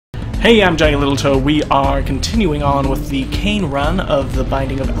Hey, I'm Johnyliltoe. We are continuing on with the Cain run of the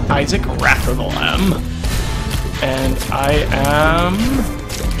Binding of Isaac, Wrath of the Lamb. And I am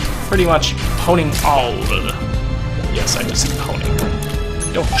pretty much honing all of it. Yes, I just said honing.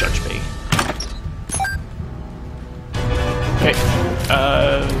 Don't judge me. Okay.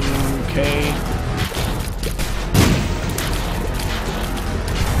 Okay.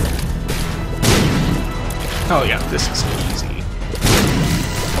 Oh yeah, this is easy.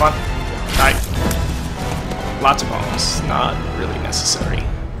 Come on. Die. Lots of bombs. Not really necessary.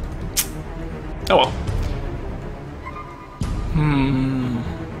 Oh well.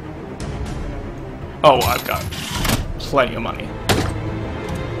 Oh, I've got plenty of money.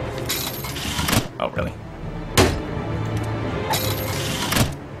 Oh, really?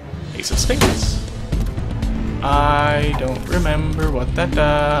 Ace of Spades. I don't remember what that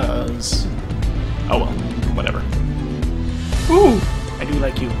does. Oh well, whatever. Ooh, I do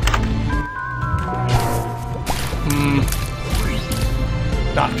like you.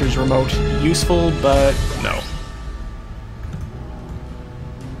 Doctor's remote. Useful, but no.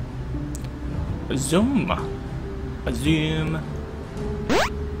 A zoom. A zoom.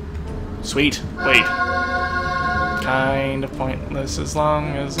 Sweet. Wait. Kind of pointless as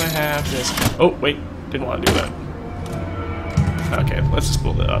long as I have this. Oh, wait. Didn't want to do that. Okay, let's just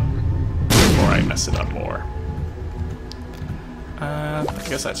build it up before I mess it up more. I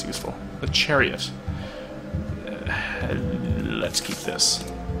guess that's useful. The chariot. Let's keep this.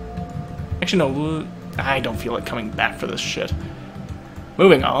 Actually, no. I don't feel like coming back for this shit.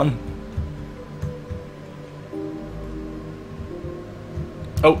 Moving on.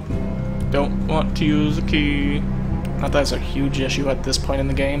 Oh, don't want to use a key. Not that that's a huge issue at this point in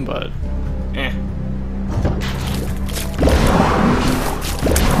the game, but eh.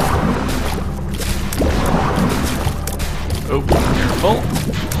 Oh, careful.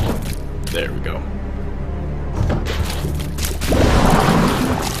 There we go.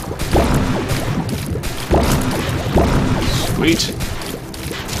 Sweet.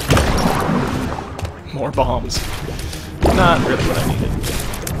 More bombs. Not really what I needed.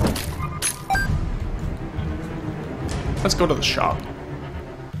 Let's go to the shop.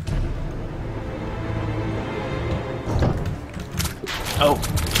 Oh,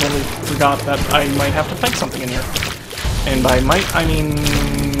 totally forgot that I might have to fight something in here. And by might, I mean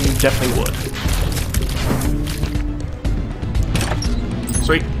definitely would.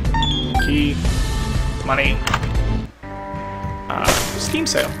 Sweet. Key. Money. Steam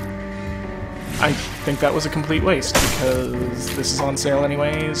sale. I think that was a complete waste, because this is on sale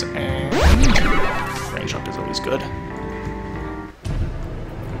anyways, and range up is always good.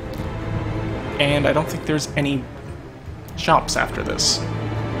 And I don't think there's any shops after this.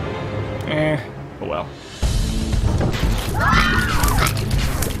 Oh well.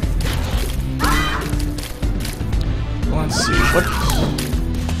 Let's see, what...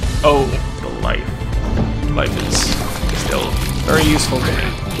 Oh, the life. Life is still very useful to me.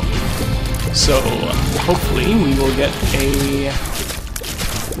 So, hopefully we will get a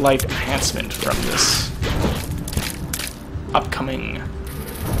life enhancement from this upcoming...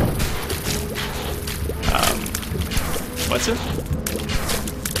 what's it?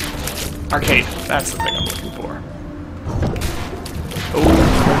 Arcade. That's the thing I'm looking for.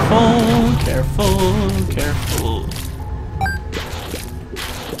 Oh, careful, careful, careful.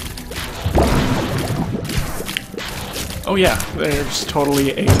 Oh yeah, there's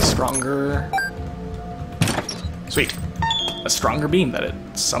totally a stronger... Sweet. A stronger beam that it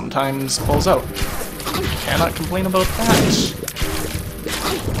sometimes pulls out. Cannot complain about that.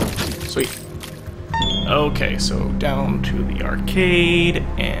 Sweet. Okay, so down to the arcade,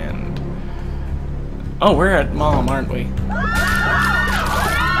 and... Oh, we're at Mom, aren't we?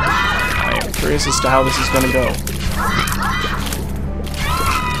 I am curious as to how this is going to go.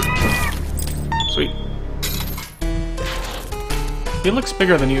 Sweet. It looks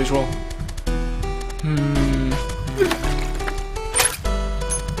bigger than usual.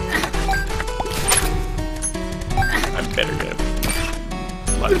 I better get a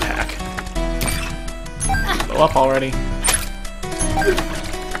blood pack. Blow up already.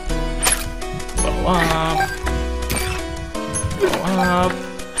 Blow up. Blow up.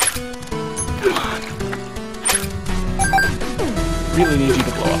 Come on. Really need you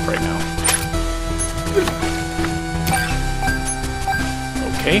to blow up right now.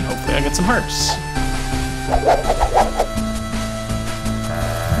 Okay, hopefully I get some hearts.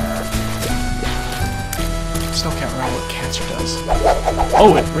 Still can't remember what cancer does.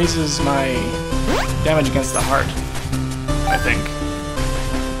 Oh, it raises my damage against the heart. I think.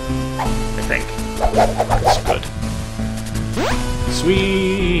 That's good.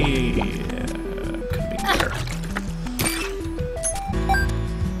 Sweet! could be better.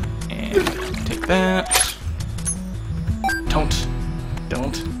 And take that.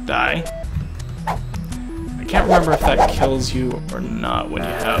 Don't die. I can't remember if that kills you or not when you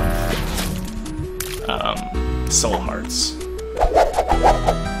have soul hearts.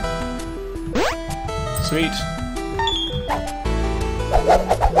 Sweet.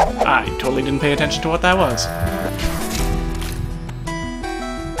 I totally didn't pay attention to what that was.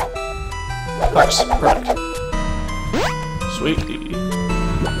 Hearts, perfect. Sweet.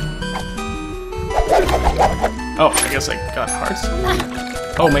 Oh, I guess I got hearts.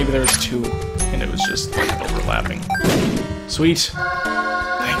 Oh, maybe there was two, and it was just like overlapping. Sweet.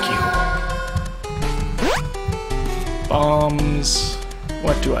 Thank you. Bombs.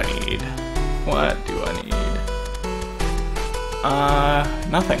 What do I need? What do I need?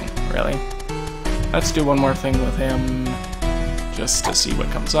 Nothing, really. Let's do one more thing with him, just to see what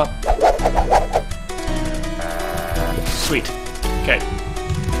comes up. Sweet. Okay.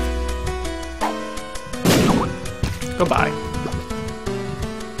 Goodbye.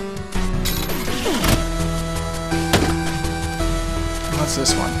 What's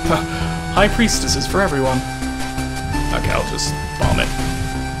this one? High Priestess is for everyone. Okay, I'll just bomb it.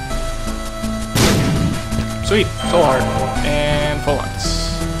 Sweet, full heart, and full hearts.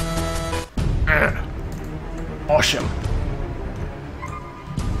 Awesome.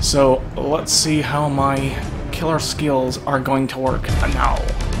 So, let's see how my killer skills are going to work now.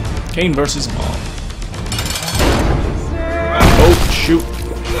 Cain versus Mom. Oh, shoot.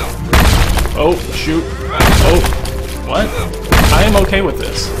 Oh, shoot. Oh, what? I am okay with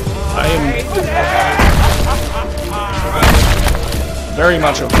this. I am very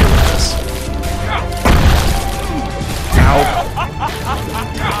much okay with this. Ow.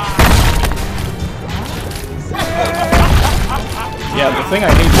 Yeah, the thing I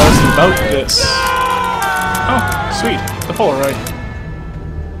hate most about this... Oh, sweet. The Polaroid.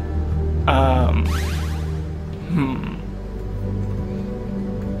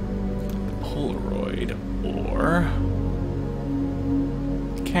 Polaroid or...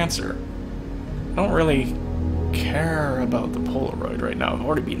 Cancer. I don't really care about the Polaroid right now. I've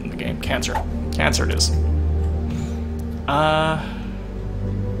already beaten the game. Cancer. Cancer it is.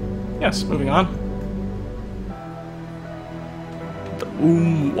 Yes, moving on. The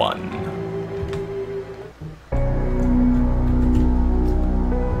one.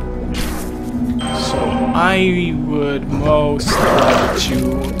 So I would most like to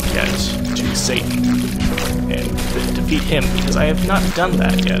get to Satan and defeat him, because I have not done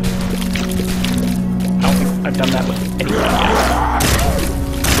that yet. I don't think I've done that with anyone yet.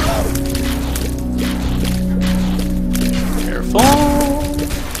 Careful.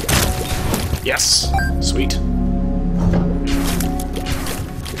 Yes. Sweet.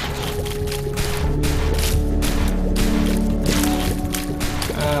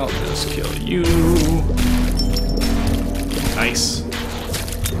 I'll just kill you. Nice.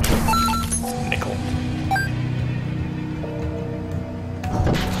 Nickel.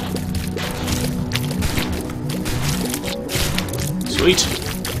 Sweet.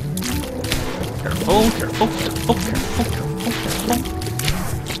 Careful, careful, careful, careful, careful, careful.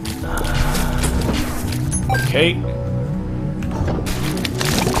 Okay.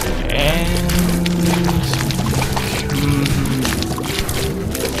 And...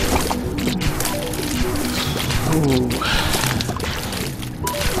 Ooh.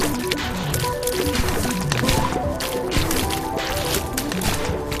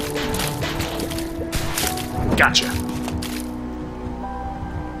 Gotcha.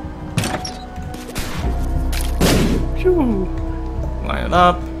 Phew. Line it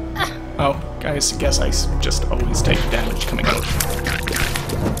up. Oh, guys, I guess I just always take damage coming out.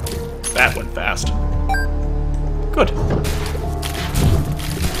 That went fast. Good.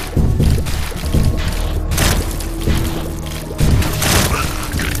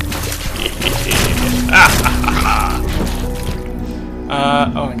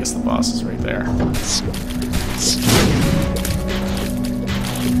 Oh, I guess the boss is right there.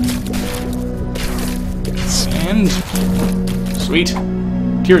 And... Sweet.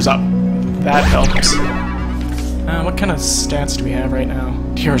 Tears up. That helps. What kind of stats do we have right now?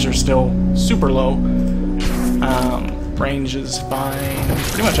 Tears are still super low. Range is fine.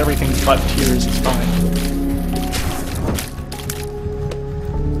 Pretty much everything but tears is fine.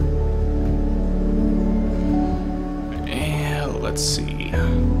 Let's see.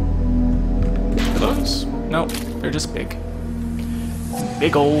 Are those? No, they're just big.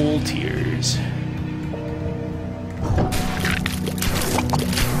 Big old tears.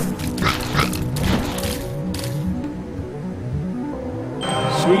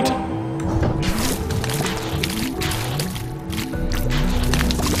 Sweet.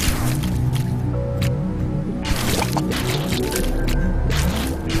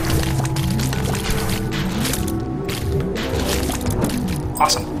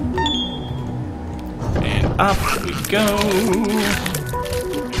 Awesome. And up we go.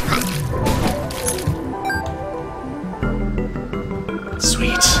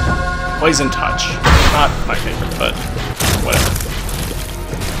 Sweet. Poison touch. Not my favorite, but whatever.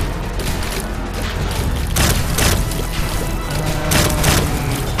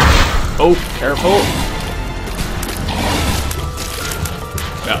 Oh, careful.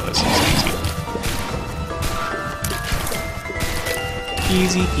 Wow, this is easy.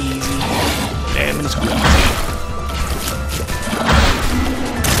 Easy peasy. Lemon squeezy.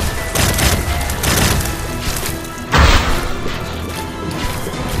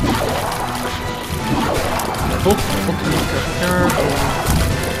 Careful, careful.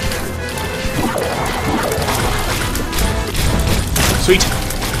 Sweet.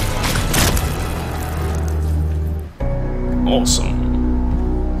 Awesome.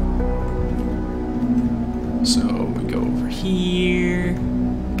 So we go over here,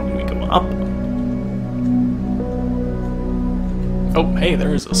 and we go up. Oh, hey,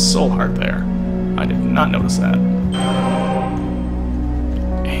 there is a soul heart there. I did not notice that.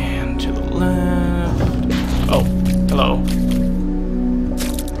 And to the left. Oh, hello.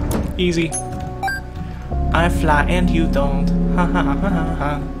 Easy. I fly and you don't. Ha ha ha ha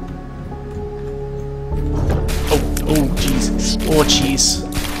ha. Oh, jeez. Oh, jeez.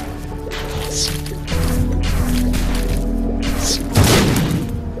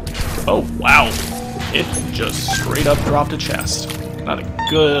 Oh, wow. It just straight up dropped a chest. Not a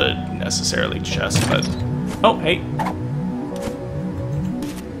good, necessarily, chest, but... Oh, hey.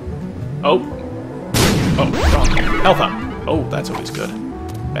 Oh. Oh, wrong. Health up. Oh, that's always good.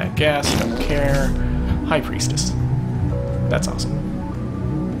 Bad gas, don't care. High Priestess. That's awesome.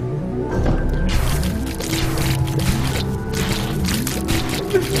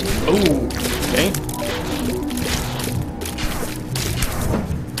 Oh, okay.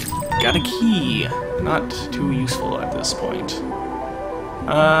 Got a key. Not too useful at this point.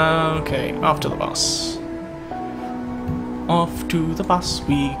 Okay, off to the boss. Off to the boss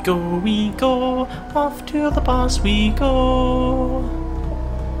we go, off to the boss we go.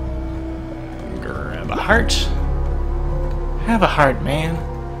 Grab a heart. Have a heart, man.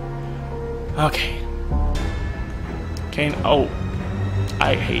 Okay. Cain, oh.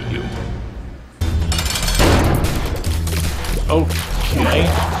 I hate you. Okay.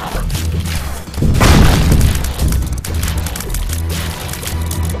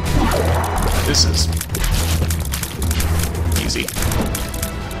 This is easy.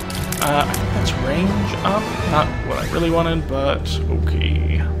 I think that's range up. Not what I really wanted, but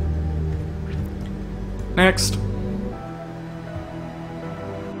okay. Next.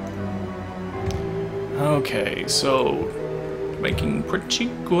 Okay, so making pretty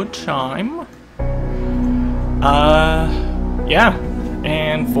good time. Yeah.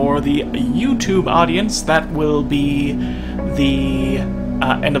 And for the YouTube audience, that will be the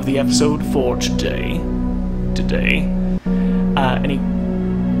end of the episode for today. Any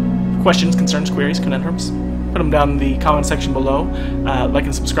questions, concerns, queries, conundrums? Put them down in the comment section below. Like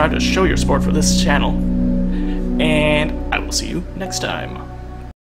and subscribe to show your support for this channel. And I will see you next time.